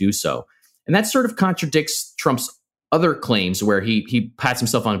agitating to do so. And that sort of contradicts Trump's other claims where he pats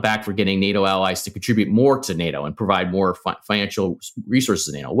himself on the back for getting NATO allies to contribute more to NATO and provide more financial resources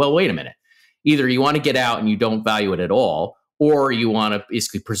to NATO. Well, wait a minute. Either you want to get out and you don't value it at all, or you want to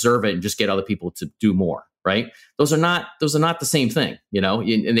basically preserve it and just get other people to do more, right? Those are not the same thing,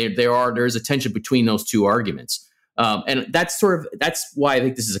 and there is a tension between those two arguments. And that's why I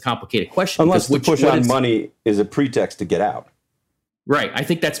think this is a complicated question. Unless the push on money is a pretext to get out. Right.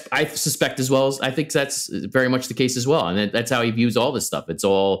 I suspect as well as I think that's very much the case as well. And that's how he views all this stuff. It's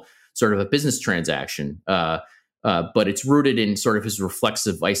all sort of a business transaction. But it's rooted in sort of his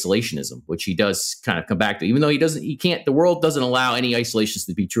reflexive isolationism, which he does kind of come back to, even though the world doesn't allow any isolations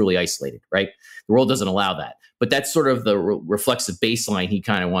to be truly isolated, right? The world doesn't allow that. But that's sort of the reflexive baseline he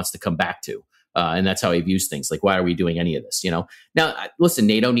kind of wants to come back to. And that's how he views things. Like, why are we doing any of this? Now, listen,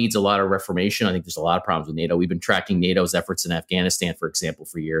 NATO needs a lot of reformation. I think there's a lot of problems with NATO. We've been tracking NATO's efforts in Afghanistan, for example,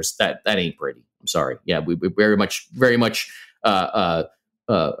 for years. That ain't pretty. I'm sorry. Yeah, we very much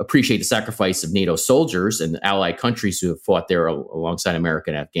appreciate the sacrifice of NATO soldiers and allied countries who have fought there alongside America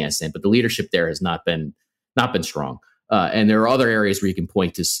in Afghanistan. But the leadership there has not been strong. And there are other areas where you can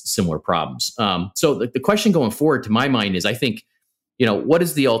point to similar problems. So the question going forward, to my mind, is I think, what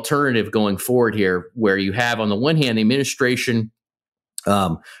is the alternative going forward here, where you have, on the one hand, the administration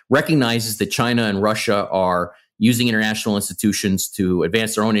recognizes that China and Russia are using international institutions to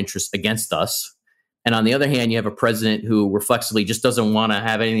advance their own interests against us. And on the other hand, you have a president who reflexively just doesn't want to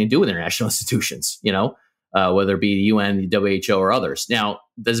have anything to do with international institutions, whether it be the UN, the WHO, or others. Now,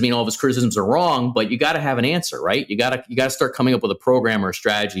 doesn't mean all of his criticisms are wrong, but you got to have an answer, right? You got to start coming up with a program or a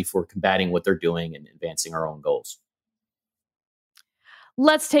strategy for combating what they're doing and advancing our own goals.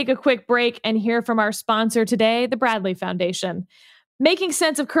 Let's take a quick break and hear from our sponsor today, the Bradley Foundation. Making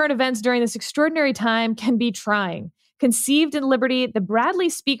sense of current events during this extraordinary time can be trying. Conceived in Liberty, the Bradley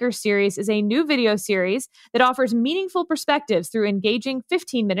Speaker Series is a new video series that offers meaningful perspectives through engaging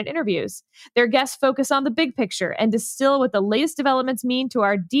 15-minute interviews. Their guests focus on the big picture and distill what the latest developments mean to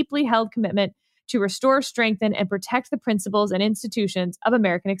our deeply held commitment to restore, strengthen, and protect the principles and institutions of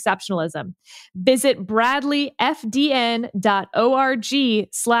American exceptionalism. Visit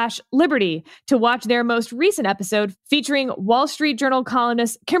bradleyfdn.org/liberty to watch their most recent episode featuring Wall Street Journal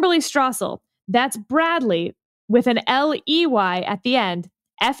columnist Kimberly Strassel. That's Bradley with an L-E-Y at the end,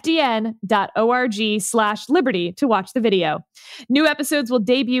 fdn.org/liberty to watch the video. New episodes will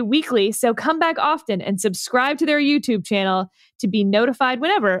debut weekly, so come back often and subscribe to their YouTube channel to be notified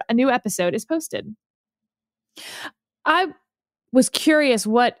whenever a new episode is posted. I was curious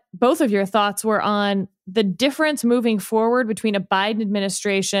what both of your thoughts were on the difference moving forward between a Biden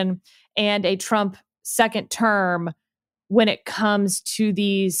administration and a Trump second term when it comes to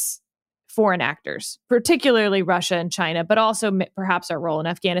these foreign actors, particularly Russia and China, but also perhaps our role in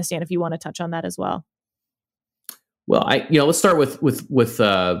Afghanistan, if you want to touch on that as well. Well, let's start with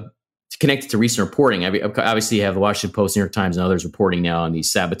connected to recent reporting. Obviously, you have the Washington Post, New York Times, and others reporting now on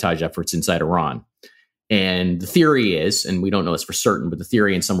these sabotage efforts inside Iran. And the theory is, and we don't know this for certain, but the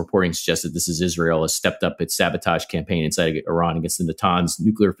theory in some reporting suggests that this is Israel has stepped up its sabotage campaign inside Iran against the Natanz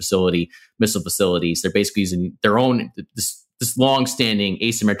nuclear facility, missile facilities. They're basically using their own, this long-standing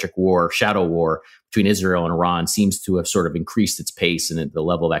asymmetric war, shadow war between Israel and Iran seems to have sort of increased its pace and the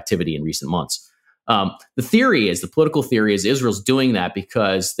level of activity in recent months. The political theory is Israel's doing that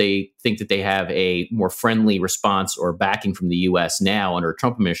because they think that they have a more friendly response or backing from the U.S. now under a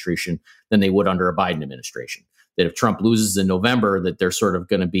Trump administration than they would under a Biden administration. That if Trump loses in November, that they're sort of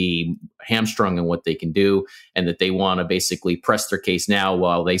going to be hamstrung in what they can do, and that they want to basically press their case now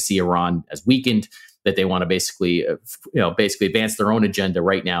while they see Iran as weakened, that they want to basically advance their own agenda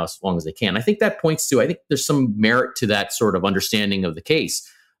right now as long as they can. I think that points to, I think there's some merit to that sort of understanding of the case.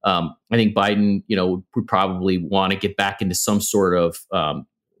 I think Biden, would probably want to get back into some sort of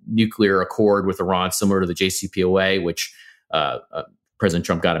nuclear accord with Iran, similar to the JCPOA, which President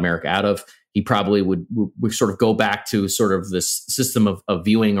Trump got America out of. He probably would sort of go back to sort of this system of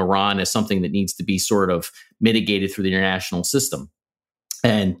viewing Iran as something that needs to be sort of mitigated through the international system,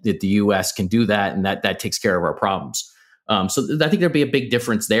 and that the U.S. can do that, and that takes care of our problems. So I think there'd be a big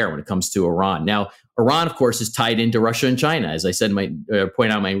difference there when it comes to Iran. Now, Iran, of course, is tied into Russia and China. As I said,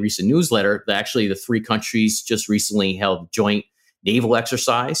 point out in my recent newsletter, that actually the three countries just recently held joint naval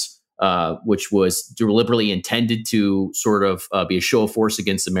exercise, which was deliberately intended to sort of be a show of force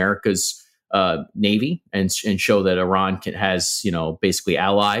against America's Navy and show that Iran has, basically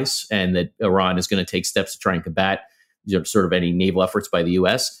allies, and that Iran is going to take steps to try and combat sort of any naval efforts by the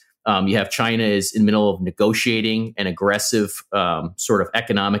U.S. You have China is in the middle of negotiating an aggressive sort of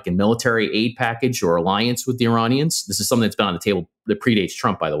economic and military aid package or alliance with the Iranians. This is something that's been on the table that predates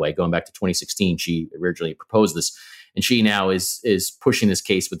Trump, by the way, going back to 2016. She originally proposed this, and she now is pushing this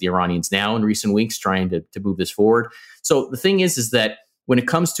case with the Iranians now in recent weeks, trying to move this forward. So the thing is that when it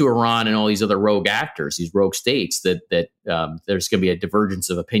comes to Iran and all these other rogue actors, these rogue states, that there's going to be a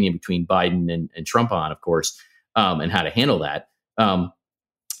divergence of opinion between Biden and Trump on, of course, and how to handle that.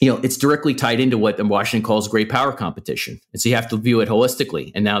 It's directly tied into what Washington calls great power competition. And so you have to view it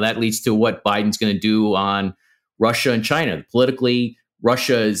holistically. And now that leads to what Biden's going to do on Russia and China. Politically,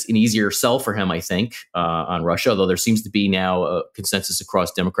 Russia is an easier sell for him, I think, on Russia, although there seems to be now a consensus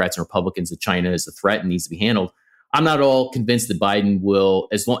across Democrats and Republicans that China is a threat and needs to be handled. I'm not all convinced that Biden will,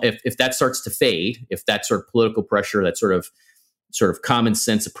 if that starts to fade, if that sort of political pressure, that sort of common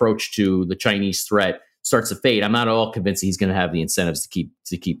sense approach to the Chinese threat starts to fade, I'm not at all convinced that he's going to have the incentives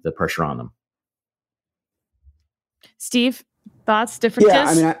to keep the pressure on them. Steve, thoughts,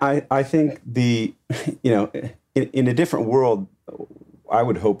 differences? Yeah, I think in a different world, I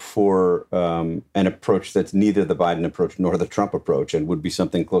would hope for an approach that's neither the Biden approach nor the Trump approach, and would be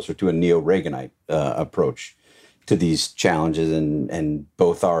something closer to a neo-Reaganite approach to these challenges, and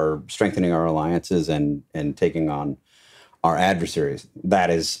both are strengthening our alliances and taking on our adversaries.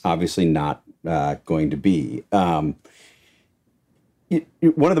 That is obviously not going to be. One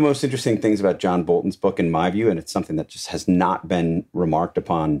of the most interesting things about John Bolton's book, in my view, and it's something that just has not been remarked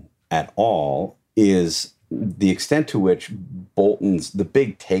upon at all, is the extent to which the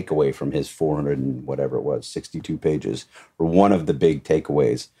big takeaway from his 400 and whatever it was, 62 pages, or one of the big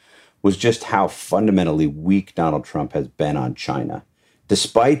takeaways, was just how fundamentally weak Donald Trump has been on China.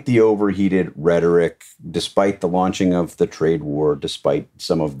 Despite the overheated rhetoric, despite the launching of the trade war, despite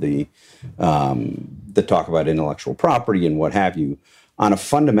some of the talk about intellectual property and what have you, on a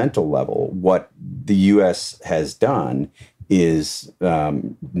fundamental level, what the U.S. has done is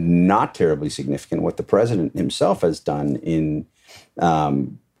not terribly significant. What the president himself has done in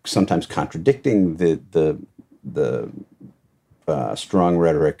sometimes contradicting the strong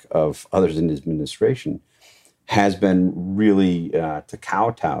rhetoric of others in his administration has been really to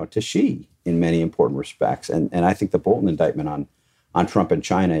kowtow to Xi in many important respects. And I think the Bolton indictment on Trump and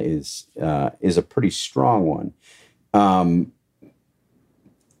China is a pretty strong one.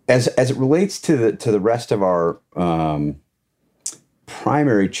 As it relates to the rest of our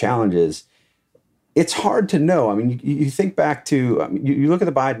primary challenges, it's hard to know. I mean, you think back to, you look at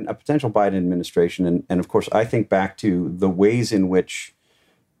a potential Biden administration, and of course, I think back to the ways in which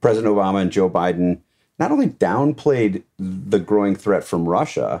President Obama and Joe Biden not only downplayed the growing threat from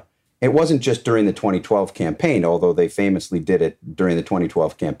Russia. It wasn't just during the 2012 campaign, although they famously did it during the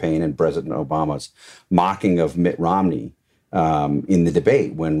 2012 campaign and President Obama's mocking of Mitt Romney in the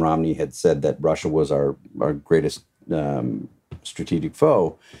debate when Romney had said that Russia was our greatest strategic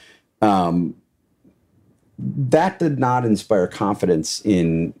foe. That did not inspire confidence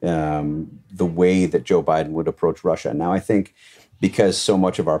in the way that Joe Biden would approach Russia. Now, I think because so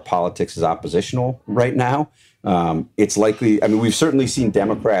much of our politics is oppositional right now, it's likely, I mean, we've certainly seen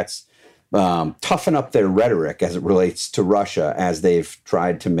Democrats toughen up their rhetoric as it relates to Russia as they've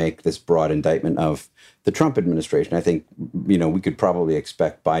tried to make this broad indictment of the Trump administration. I think, we could probably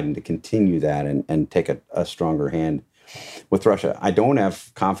expect Biden to continue that and take a stronger hand with Russia. I don't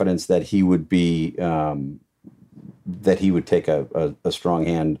have confidence that he would be, that he would take a strong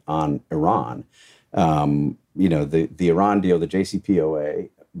hand on Iran. The Iran deal, the JCPOA,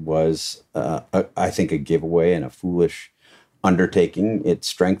 was, I think, a giveaway and a foolish undertaking. It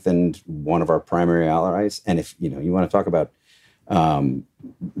strengthened one of our primary allies. And if you want to talk about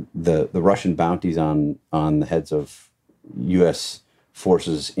the Russian bounties on the heads of U.S.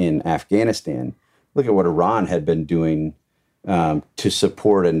 forces in Afghanistan, look at what Iran had been doing to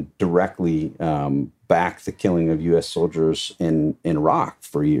support and directly back the killing of U.S. soldiers in Iraq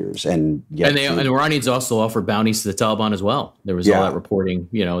for years. And Iranians also offered bounties to the Taliban as well. There was all that reporting.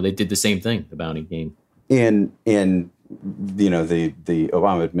 They did the same thing, the bounty game. And the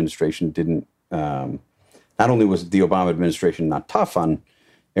Obama administration didn't. Not only was the Obama administration not tough on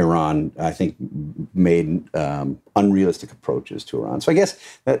Iran, I think made unrealistic approaches to Iran. So I guess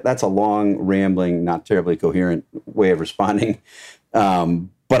that's a long, rambling, not terribly coherent way of responding.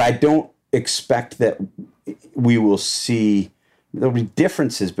 But I don't expect that we will see. There'll be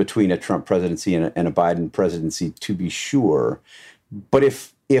differences between a Trump presidency and a Biden presidency, to be sure. But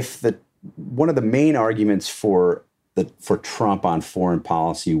if one of the main arguments for Trump on foreign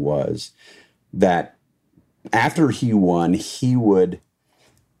policy was that after he won, he would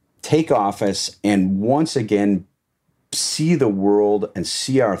take office and once again see the world and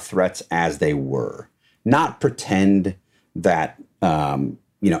see our threats as they were, not pretend that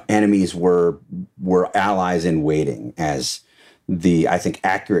enemies were allies in waiting, as the, I think,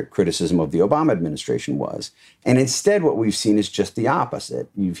 accurate criticism of the Obama administration was. And instead, what we've seen is just the opposite.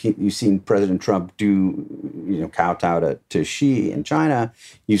 You've seen President Trump do, kowtow to Xi in China.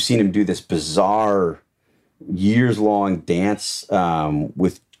 You've seen him do this bizarre years-long dance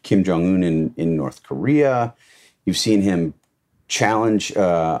with Kim Jong-un in North Korea. You've seen him challenge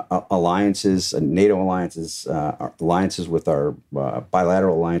alliances, NATO alliances, alliances with our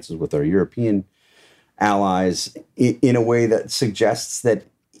bilateral alliances with our European allies in a way that suggests that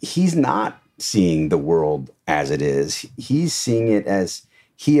he's not seeing the world as it is. He's seeing it as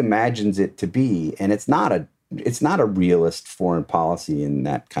he imagines it to be, and it's not a realist foreign policy in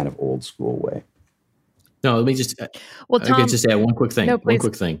that kind of old school way. No, let me just. Tom, I could just add one quick thing. No, one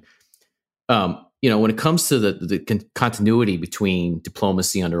quick thing. When it comes to the continuity between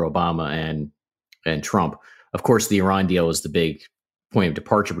diplomacy under Obama and Trump, of course, the Iran deal is the big point of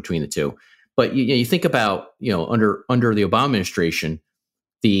departure between the two. But you think about under the Obama administration,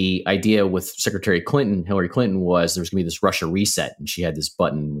 the idea with Secretary Clinton, Hillary Clinton, was there was going to be this Russia reset, and she had this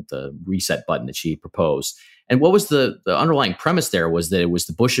button with the reset button that she proposed. And what was the underlying premise there was that it was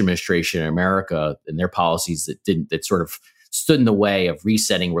the Bush administration in America and their policies that sort of stood in the way of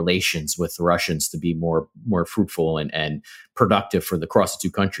resetting relations with the Russians to be more fruitful and productive across the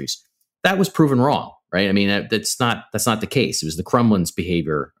two countries. That was proven wrong, right? I mean, that's not the case. It was the Kremlin's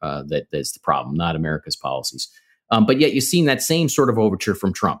behavior that's the problem, not America's policies. But yet you've seen that same sort of overture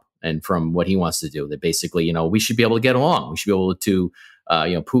from Trump and from what he wants to do, that basically, we should be able to get along. We should be able to,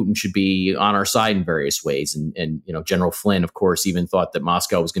 Putin should be on our side in various ways. And General Flynn, of course, even thought that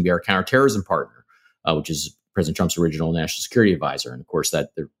Moscow was going to be our counterterrorism partner, which is President Trump's original national security advisor. And of course,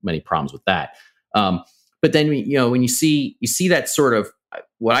 that there are many problems with that. But then, when you see that sort of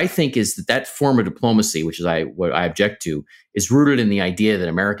what I think is that form of diplomacy, which is what I object to, is rooted in the idea that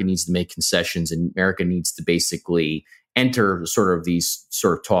America needs to make concessions and America needs to basically enter these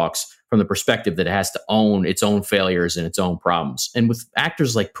talks from the perspective that it has to own its own failures and its own problems. And with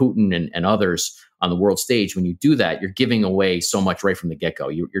actors like Putin and others on the world stage, when you do that, you're giving away so much right from the get-go.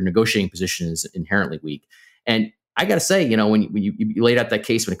 Your negotiating position is inherently weak. And I got to say, when you laid out that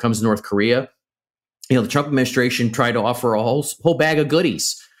case when it comes to North Korea, the Trump administration tried to offer a whole bag of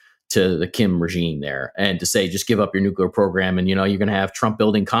goodies to the Kim regime there, and to say, just give up your nuclear program, and you're going to have Trump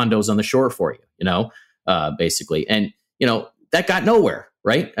building condos on the shore for you, basically. And that got nowhere,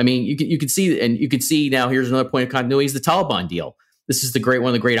 right? I mean, you could see now. Here's another point of continuity: is the Taliban deal. This is one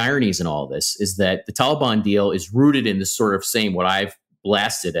of the great ironies in all of this, is that the Taliban deal is rooted in this sort of same, what I've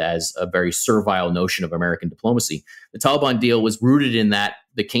blasted as a very servile notion of American diplomacy. The Taliban deal was rooted in that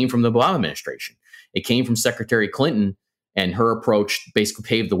came from the Obama administration. It came from Secretary Clinton, and her approach basically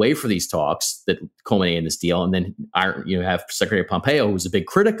paved the way for these talks that culminated in this deal. And then you have Secretary Pompeo, who's a big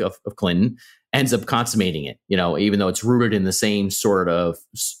critic of Clinton, ends up consummating it, even though it's rooted in the same sort of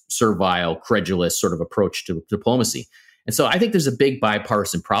servile, credulous sort of approach to diplomacy. And so I think there's a big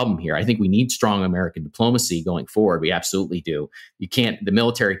bipartisan problem here. I think we need strong American diplomacy going forward. We absolutely do. The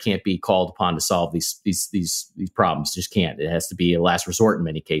military can't be called upon to solve these problems. Just can't. It has to be a last resort in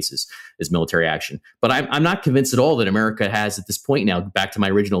many cases, is military action. But I'm not convinced at all that America has, at this point now, back to my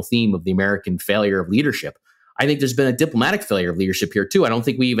original theme of the American failure of leadership, I think there's been a diplomatic failure of leadership here too. I don't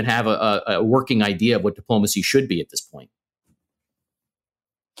think we even have a working idea of what diplomacy should be at this point.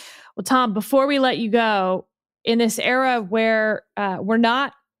 Well, Tom, before we let you go, in this era where we're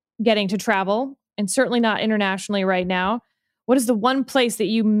not getting to travel, and certainly not internationally right now, what is the one place that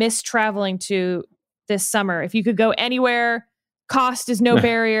you miss traveling to this summer? If you could go anywhere, cost is no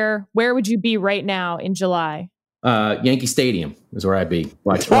barrier, where would you be right now in July? Yankee Stadium is where I'd be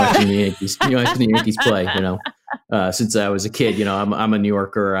watching the Yankees. Watching the Yankees play. Since I was a kid, I'm a New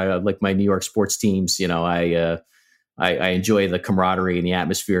Yorker. I like my New York sports teams. I enjoy the camaraderie and the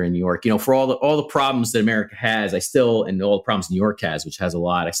atmosphere in New York. For all the problems that America has, and all the problems New York has, which has a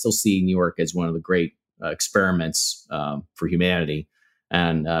lot, I still see New York as one of the great experiments for humanity.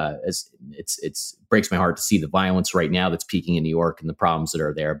 And it breaks my heart to see the violence right now that's peaking in New York and the problems that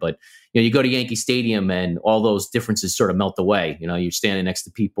are there. But you go to Yankee Stadium and all those differences sort of melt away. You're standing next to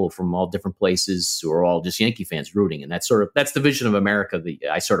people from all different places who are all just Yankee fans rooting, and that's the vision of America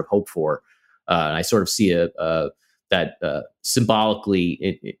that I sort of hope for. And I sort of see that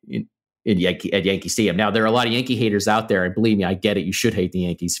symbolically at Yankee Stadium. Now, there are a lot of Yankee haters out there, and believe me, I get it. You should hate the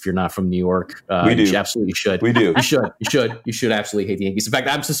Yankees if you're not from New York. We do. You absolutely should. We do. You should absolutely hate the Yankees. In fact,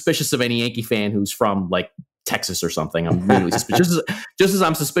 I'm suspicious of any Yankee fan who's from Texas or something. I'm really suspicious. Just as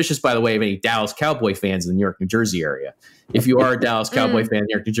I'm suspicious, by the way, of any Dallas Cowboy fans in the New York, New Jersey area. If you are a Dallas Cowboy fan in the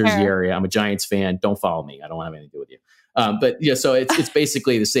New York, New Jersey area, I'm a Giants fan. Don't follow me. I don't have anything to do with you. So it's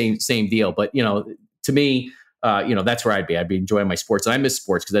basically the same deal. But to me, that's where I'd be. I'd be enjoying my sports, and I miss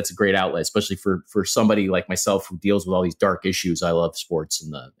sports because that's a great outlet, especially for somebody like myself who deals with all these dark issues. I love sports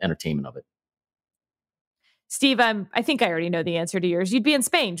and the entertainment of it. Steve, I think I already know the answer to yours. You'd be in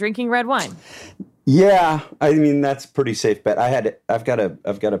Spain drinking red wine. Yeah, I mean that's a pretty safe bet. I've got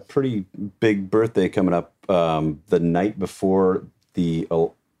a pretty big birthday coming up the night before the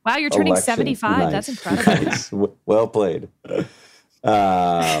wow, you're turning election. 75. Nice. That's incredible. Nice. Well played.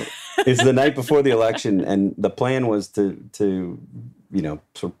 It's the night before the election, and the plan was to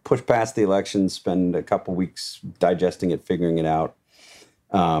sort of push past the election, spend a couple weeks digesting it, figuring it out,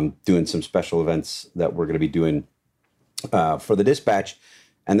 doing some special events that we're going to be doing for the Dispatch.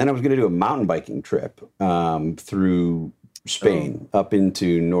 And then I was going to do a mountain biking trip through Spain, up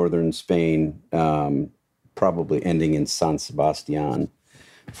into northern Spain, probably ending in San Sebastian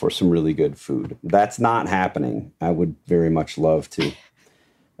for some really good food. That's not happening. I would very much love to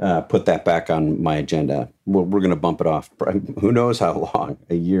put that back on my agenda. We're going to bump it off. Who knows how long?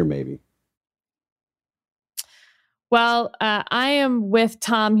 A year, maybe. Well, I am with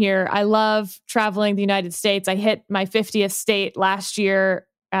Tom here. I love traveling the United States. I hit my 50th state last year.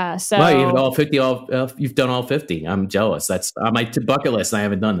 So well, you hit all 50. You've done all 50. I'm jealous. That's on my bucket list. I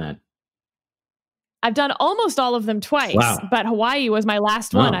haven't done that. I've done almost all of them twice, but Hawaii was my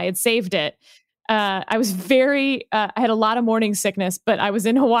last one. I had saved it. I was I had a lot of morning sickness, but I was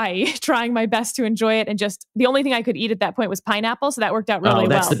in Hawaii trying my best to enjoy it. And just the only thing I could eat at that point was pineapple. So that worked out really well. Oh,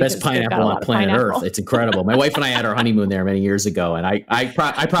 that's the best pineapple on planet Earth. It's incredible. My wife and I had our honeymoon there many years ago. And I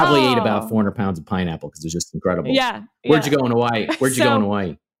probably ate about 400 pounds of pineapple because it was just incredible. Yeah. Where'd you go in Hawaii? Where'd you go in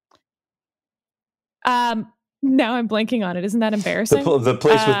Hawaii? Now I'm blanking on it. Isn't that embarrassing? The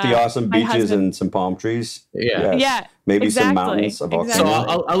place with the awesome beaches husband, and some palm trees. Yeah. Yes. Yeah. Maybe exactly, some mountains of exactly.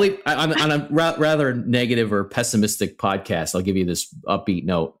 So I'll leave on a rather negative or pessimistic podcast. I'll give you this upbeat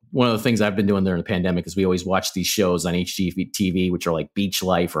note. One of the things I've been doing during the pandemic is we always watch these shows on HGTV, which are like Beach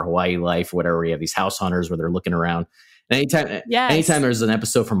Life or Hawaii Life or whatever. We have these house hunters where they're looking around. And anytime there's an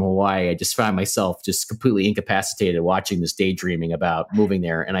episode from Hawaii, I just find myself just completely incapacitated watching this, daydreaming about moving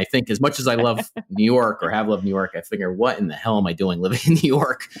there. And I think as much as I love New York or have loved New York, I figure, what in the hell am I doing living in New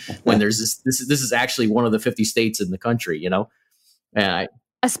York when there's this is actually one of the 50 states in the country, you know? And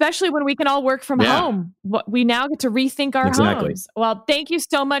especially when we can all work from home. We now get to rethink our homes. Well, thank you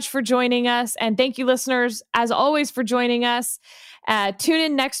so much for joining us. And thank you, listeners, as always, for joining us. Tune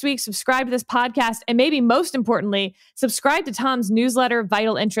in next week, subscribe to this podcast, and maybe most importantly, subscribe to Tom's newsletter,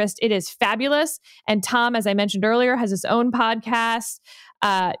 Vital Interest. It is fabulous. And Tom, as I mentioned earlier, has his own podcast,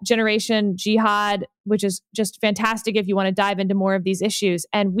 Generation Jihad, which is just fantastic if you want to dive into more of these issues.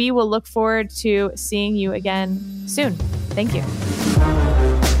 And we will look forward to seeing you again soon. Thank you.